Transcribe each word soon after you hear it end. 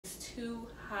too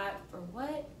hot for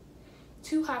what?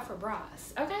 Too hot for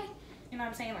bras, okay? You know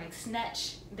what I'm saying? Like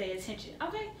snatch their attention,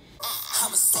 okay?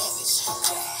 I'm a savage,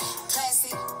 classy,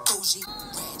 bougie,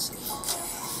 ratchet,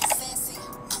 sassy,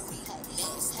 booty,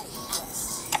 nasty.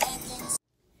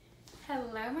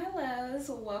 Hello, my loves.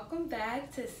 Welcome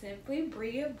back to Simply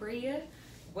Bria.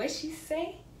 What she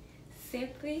say?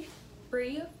 Simply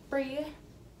Bria.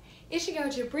 It's your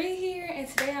girl Jabria here, and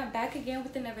today I'm back again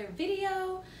with another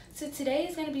video. So today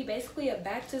is going to be basically a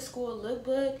back to school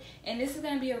lookbook, and this is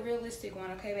going to be a realistic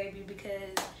one, okay baby,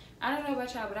 because I don't know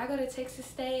about y'all, but I go to Texas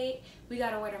State, we got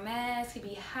to wear the mask, it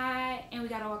be hot, and we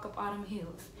got to walk up all them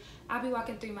hills. I'll be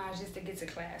walking 3 miles just to get to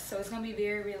class, so it's going to be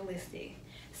very realistic.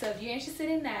 So if you're interested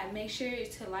in that, make sure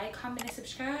to like, comment, and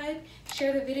subscribe.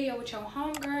 Share the video with your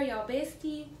homegirl, your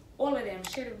bestie, all of them.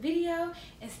 Share the video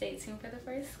and stay tuned for the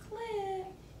first clip.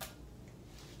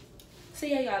 So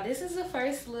yeah, y'all, this is the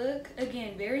first look.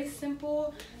 Again, very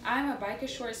simple. I'm a biker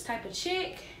shorts type of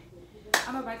chick.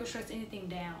 I'm a biker shorts anything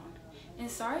down. And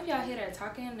sorry if y'all hear that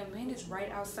talking. The man is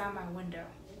right outside my window.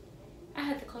 I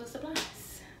had to close the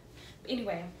blinds. But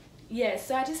anyway, yeah,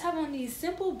 so I just have on these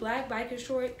simple black biker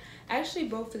shorts. Actually,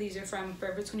 both of these are from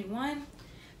Forever 21.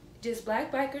 Just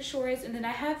black biker shorts, and then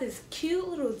I have this cute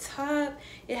little top.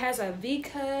 It has a V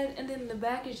cut, and then the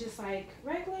back is just like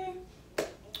regular.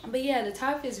 But yeah, the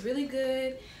top is really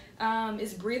good.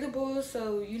 It's breathable,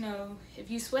 so you know,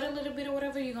 if you sweat a little bit or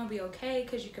whatever, you're gonna be okay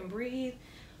because you can breathe.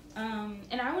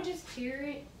 And I would just pair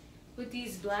it with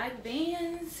these black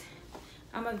Vans.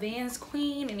 I'm a Vans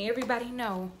queen, and everybody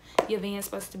know your Vans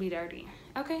supposed to be dirty,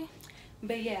 okay?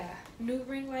 But yeah, new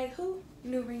ring like who?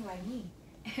 New ring like me.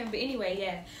 But anyway,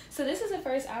 yeah, so this is the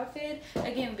first outfit.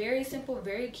 Again, very simple,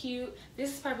 very cute.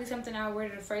 This is probably something I'll wear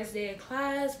to the first day of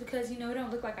class because, you know, it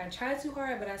don't look like I tried too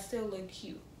hard, but I still look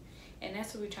cute. And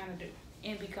that's what we're trying to do,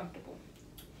 and be comfortable,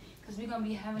 because we're gonna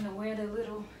be having to wear the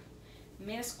little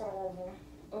mascara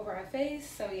over our face.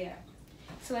 So yeah,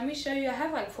 so let me show you. I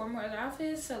have like 4 more other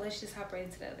outfits, so let's just hop right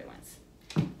into the other ones.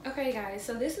 Okay guys,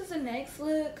 so this is the next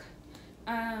look.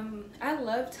 I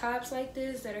love tops like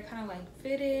this that are kind of like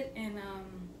fitted, and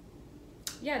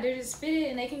yeah, they're just fitted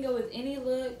and they can go with any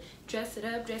look. Dress it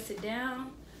up, dress it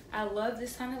down. I love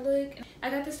this kind of look.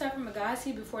 I got this stuff from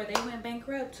Agassi before they went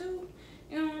bankrupt too.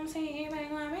 You know what I'm saying? Everybody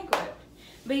going bankrupt.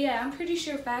 But yeah, I'm pretty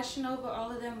sure Fashion Nova,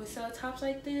 all of them would sell tops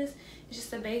like this. It's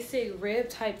just a basic rib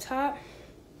type top.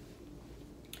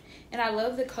 And I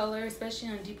love the color, especially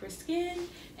on deeper skin.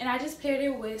 And I just paired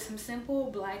it with some simple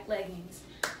black leggings.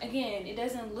 Again, it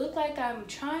doesn't look like I'm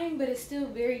trying, but it's still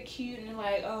very cute, and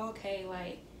like, oh, okay,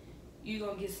 like, you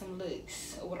gonna get some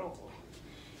looks or whatever.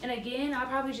 And again, I'll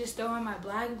probably just throw in my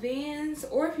black Vans,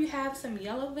 or if you have some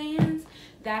yellow Vans,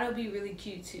 that'll be really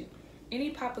cute too.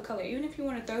 Any pop of color, even if you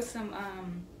want to throw some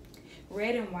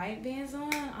red and white Vans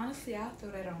on, honestly, I'll throw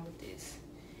that on with this,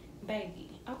 baby,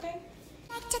 okay?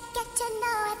 Like to get to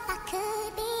know if I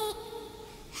could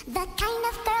be the kind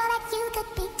of girl that you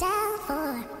could be down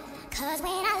for. Cause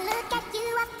when I look at you,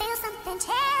 I feel something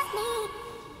tell me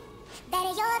that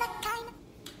you're the kind of...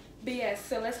 But yeah,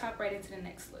 so let's hop right into the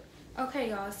next look. Okay,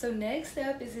 y'all, so next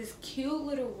up is this cute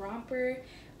little romper.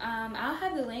 I'll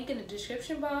have the link in the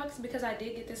description box because I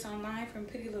did get this online from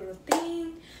Pretty Little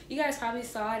Thing. You guys probably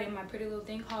saw it in my Pretty Little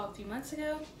Thing haul a few months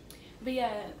ago. But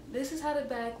yeah, this is how the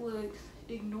back looks.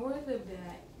 Ignore the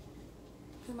back.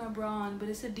 Put my bra on, but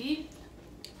it's a deep...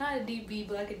 not a deep V,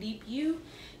 but like a deep U.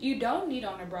 You don't need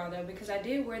on a bra though, because I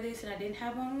did wear this and I didn't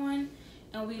have on one,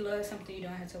 and we love something you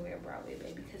don't have to wear a bra with,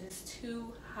 baby, because it's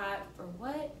too hot for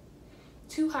what?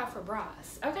 Too hot for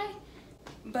bras, okay?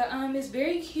 But it's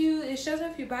very cute. It shows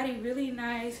off your body really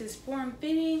nice. It's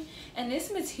form-fitting, and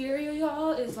this material,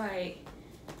 y'all, is like,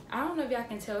 I don't know if y'all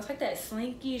can tell, it's like that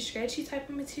slinky, stretchy type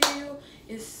of material.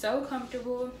 It's so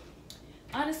comfortable.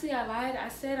 Honestly, I lied. I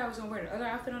said I was gonna wear the other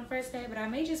outfit on the first day, but I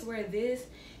may just wear this.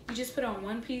 You just put on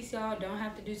one piece, y'all. Don't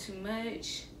have to do too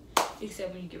much,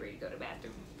 except when you get ready to go to the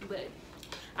bathroom. But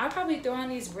I'll probably throw on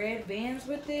these red Vans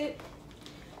with it,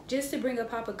 just to bring a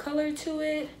pop of color to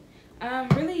it.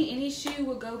 Really, any shoe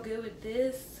would go good with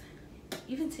this.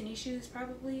 Even tennis shoes,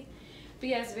 probably. But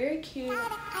yeah, it's very cute.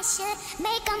 I should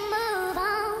make a move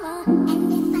on,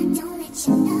 and if I don't let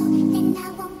you know, then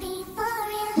I won't be for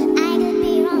real. I could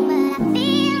be wrong, but I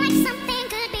feel like something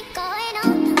could be going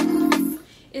on.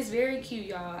 It's very cute,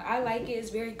 y'all. I like it. It's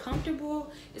very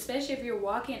comfortable, especially if you're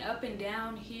walking up and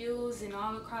down hills and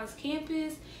all across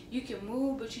campus. You can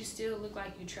move, but you still look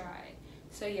like you tried.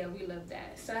 So yeah, we love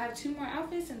that. So I have 2 more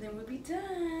outfits and then we'll be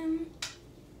done.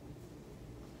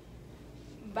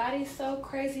 Body's so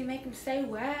crazy, make him say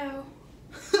wow.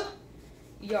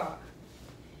 Y'all,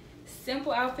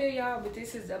 simple outfit, y'all, but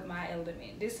this is up my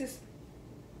element. This is,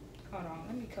 hold on,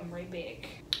 let me come right back.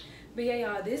 But yeah,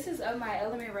 y'all, this is up my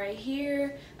element right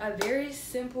here. A very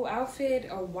simple outfit,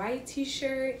 a white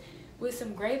t-shirt with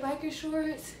some gray biker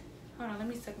shorts. Hold on, let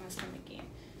me suck my stomach in.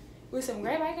 With some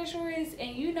gray biker shorts,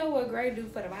 and you know what gray do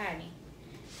for the body.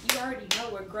 You already know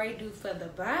what gray do for the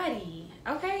body,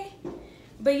 okay?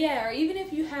 But yeah, or even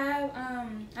if you have,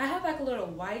 I have like a little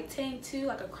white tank too,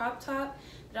 like a crop top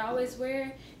that I always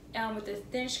wear. With the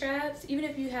thin straps, even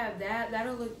if you have that,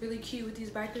 that'll look really cute with these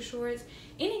biker shorts.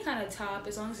 Any kind of top,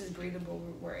 as long as it's breathable,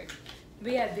 would work.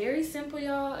 But yeah, very simple,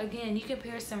 y'all. Again, you can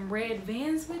pair some red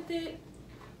Vans with it,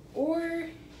 or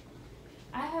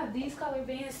I have these color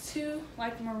Vans too,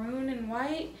 like maroon and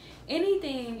white.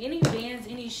 Anything, any Vans,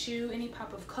 any shoe, any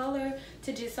pop of color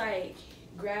to just like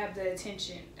grab the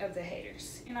attention of the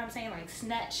haters. You know what I'm saying? Like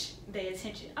snatch their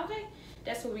attention. Okay,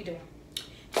 that's what we doing.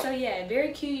 So yeah,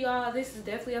 very cute, y'all. This is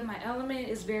definitely up my element.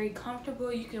 It's very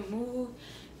comfortable. You can move,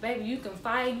 baby. You can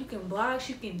fight, you can box,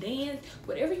 you can dance.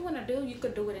 Whatever you want to do, you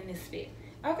could do it in this fit.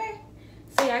 Okay?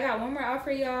 So yeah, I got one more out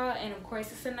for y'all, and of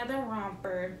course it's another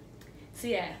romper. So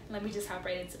yeah, let me just hop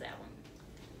right into that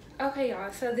one. Okay,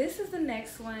 y'all, so this is the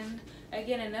next one.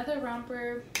 Again, another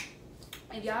romper.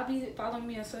 If y'all be following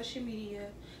me on social media,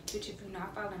 which if you're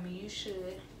not following me, you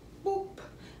should. Boop.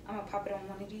 I'm gonna pop it on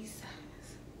one of these sides.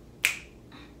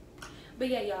 But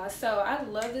yeah, y'all, so I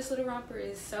love this little romper.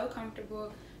 It's so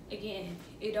comfortable. Again,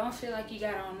 it don't feel like you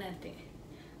got on nothing.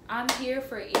 I'm here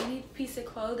for any piece of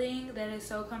clothing that is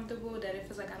so comfortable that it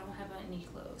feels like I don't have on any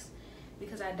clothes,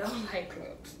 because I don't like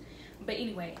clothes. But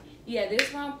anyway, yeah,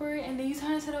 this romper, and then you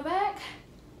turn to the back.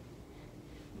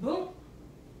 Boom.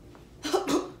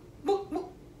 Boom, boom,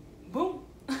 boom.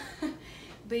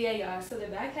 But yeah, y'all, so the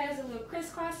back has a little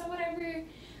crisscross or whatever.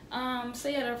 So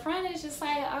yeah, the front is just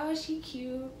like, oh, she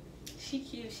cute. She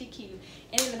cute, she cute.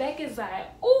 And in the back is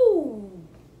like, ooh,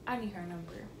 I need her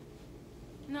number.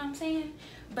 You know what I'm saying?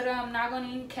 But I'm not gonna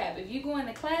even cap. If you go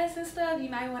into class and stuff, you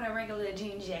might want to bring a little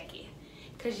jean jacket,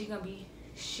 because you're gonna be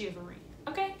shivering.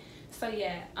 Okay? So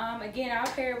yeah, again,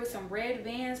 I'll pair it with some red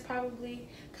Vans probably,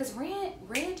 because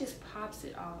red just pops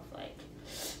it off, like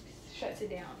shuts it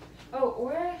down. Oh,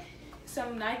 or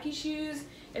some Nike shoes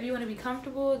if you want to be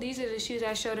comfortable. These are the shoes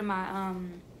I showed in my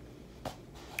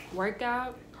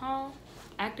workout haul,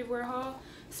 activewear haul.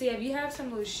 So yeah, if you have some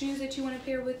little shoes that you want to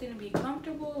pair with it and be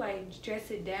comfortable, like dress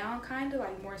it down, kind of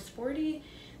like more sporty,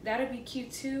 that'll be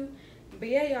cute too. But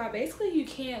yeah, y'all, basically you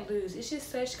can't lose. It's just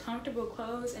such comfortable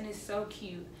clothes, and it's so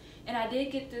cute. And I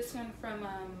did get this one from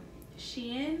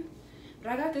Shein,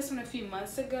 but I got this one a few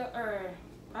months ago, or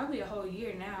probably a whole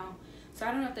year now. So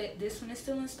I don't know if this one is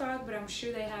still in stock, but I'm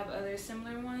sure they have other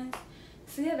similar ones.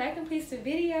 So yeah, that completes the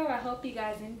video. I hope you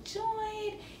guys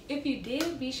enjoyed. If you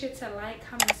did, be sure to like,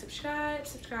 comment, subscribe.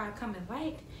 Subscribe, comment,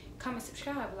 like, comment,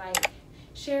 subscribe, like,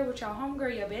 share with your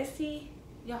homegirl, your bestie,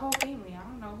 your whole family. I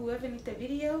don't know, whoever needs the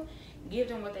video, give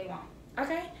them what they want.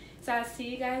 Okay? So I'll see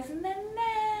you guys in the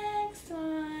next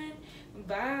one.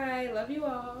 Bye. Love you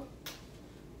all.